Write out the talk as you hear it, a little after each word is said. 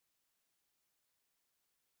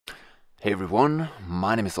Hey everyone,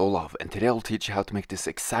 my name is Olaf and today I'll teach you how to make this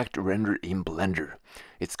exact render in Blender.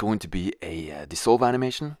 It's going to be a dissolve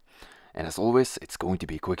animation, and as always it's going to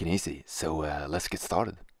be quick and easy, so let's get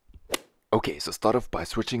started. Okay, so start off by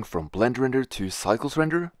switching from blend render to cycles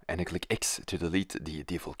render and then click X to delete the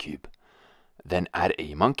default cube. Then add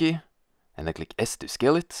a monkey and then click S to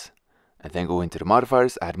scale it, and then go into the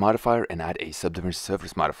modifiers, add modifier, and add a subdivision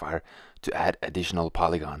surface modifier to add additional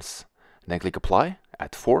polygons. And then click apply,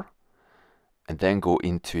 add 4. And then go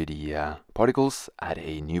into the particles, add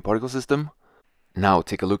a new particle system. Now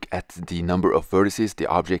take a look at the number of vertices the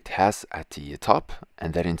object has at the top,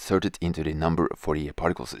 and then insert it into the number for the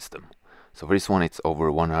particle system. So for this one it's over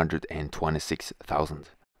 126,000.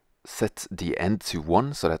 Set the end to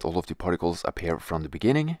 1 so that all of the particles appear from the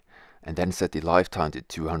beginning, and then set the lifetime to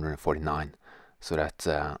 249 so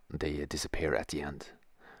that they disappear at the end.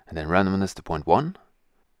 And then randomness to 0.1.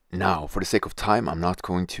 Now, for the sake of time, I'm not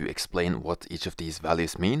going to explain what each of these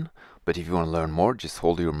values mean, but if you want to learn more, just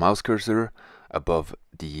hold your mouse cursor above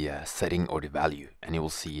the setting or the value, and you will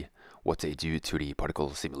see what they do to the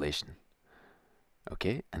particle simulation.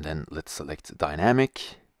 Okay, and then let's select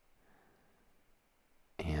dynamic,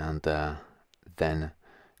 and then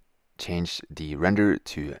change the render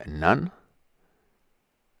to none,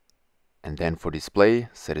 and then for display,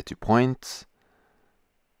 set it to point,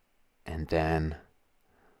 and then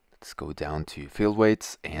let's go down to field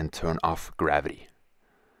weights and turn off gravity.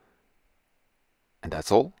 And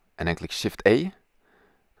that's all. And then click Shift+A.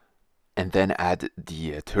 And then add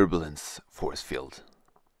the turbulence force field.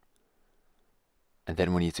 And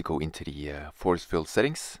then we need to go into the force field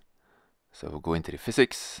settings. So we'll go into the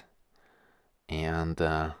physics. And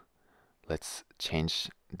let's change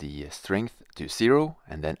the strength to 0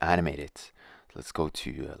 and then animate it. Let's go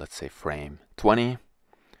to, let's say, frame 20.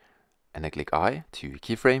 And then click I to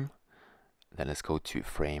keyframe. Then let's go to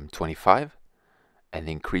frame 25 and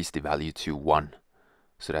increase the value to 1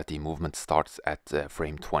 so that the movement starts at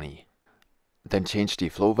frame 20. Then change the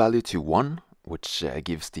flow value to 1, which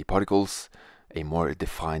gives the particles a more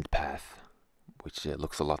defined path, which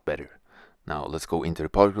looks a lot better. Now let's go into the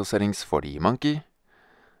particle settings for the monkey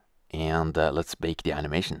and let's bake the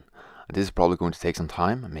animation. This is probably going to take some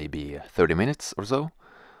time, maybe 30 minutes or so,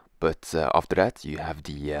 but after that you have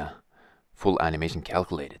the full animation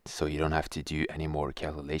calculated, so you don't have to do any more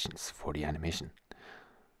calculations for the animation.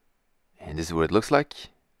 And this is what it looks like.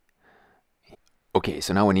 Okay,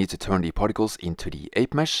 so now we need to turn the particles into the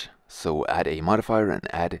ape mesh, so add a modifier and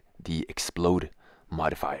add the explode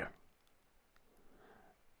modifier.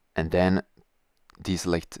 And then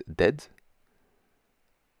deselect dead,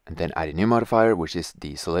 and then add a new modifier, which is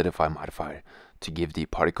the solidify modifier, to give the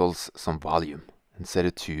particles some volume, and set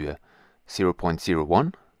it to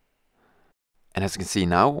 0.01. And as you can see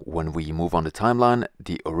now, when we move on the timeline,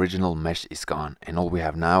 the original mesh is gone, and all we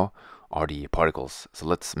have now are the particles. So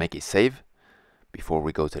let's make a save before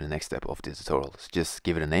we go to the next step of the tutorial. So just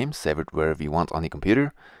give it a name, save it wherever you want on the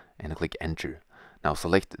computer, and click enter. Now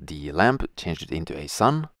select the lamp, change it into a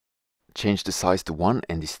sun, change the size to 1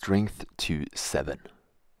 and the strength to 7.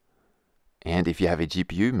 And if you have a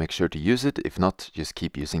GPU, make sure to use it. If not, just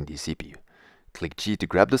keep using the CPU. Click G to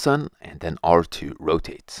grab the sun, and then R to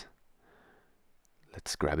rotate.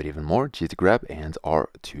 Let's grab it even more, G to grab and R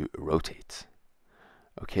to rotate.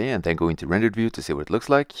 Okay, and then go into rendered view to see what it looks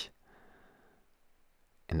like.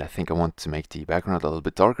 And I think I want to make the background a little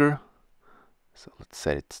bit darker. So let's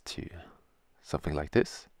set it to something like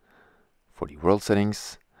this for the world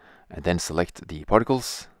settings. And then select the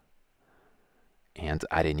particles and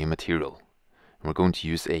add a new material. And we're going to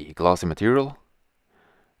use a glossy material.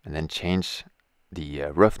 And then change the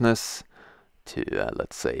roughness to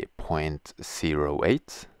let's say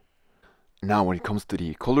 0.08. Now when it comes to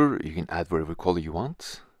the color, you can add whatever color you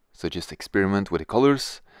want, so just experiment with the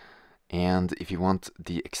colors. And if you want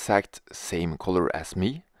the exact same color as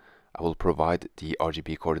me, I will provide the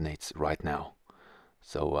RGB coordinates right now.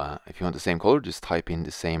 So if you want the same color, just type in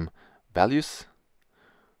the same values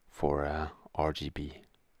for RGB.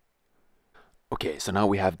 Okay, so now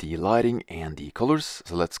we have the lighting and the colors,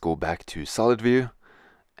 so let's go back to solid view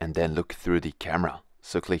and then look through the camera.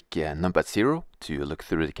 So click Numpad 0 to look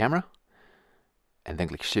through the camera, and then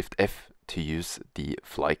click Shift F to use the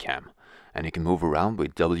fly cam. And you can move around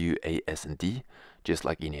with W, A, S, and D, just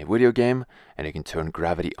like in a video game, and you can turn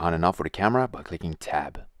gravity on and off for the camera by clicking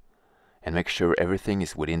Tab. And make sure everything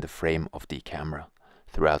is within the frame of the camera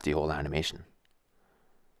throughout the whole animation.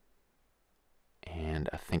 And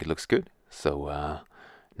I think it looks good. So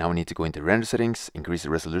now we need to go into render settings, increase the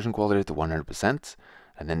resolution quality to 100%,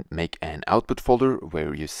 and then make an output folder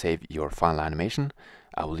where you save your final animation.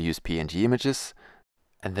 I will use PNG images,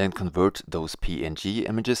 and then convert those PNG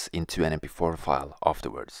images into an MP4 file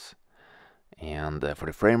afterwards. And for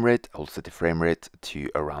the frame rate, I'll set the frame rate to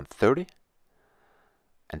around 30,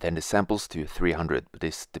 and then the samples to 300, but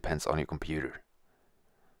this depends on your computer.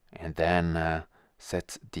 And then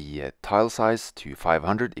set the tile size to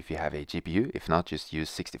 500 if you have a GPU. If not, just use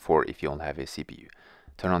 64 if you only have a CPU.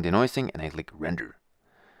 Turn on denoising and I click render.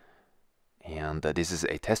 And this is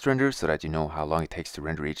a test render so that you know how long it takes to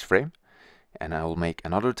render each frame. And I will make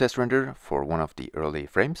another test render for one of the early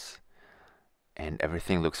frames. And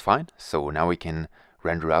everything looks fine. So now we can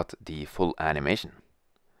render out the full animation.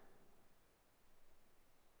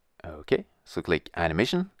 Okay, so click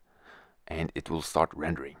animation and it will start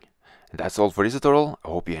rendering. And that's all for this tutorial. I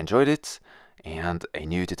hope you enjoyed it, and a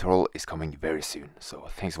new tutorial is coming very soon. So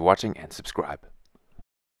thanks for watching and subscribe.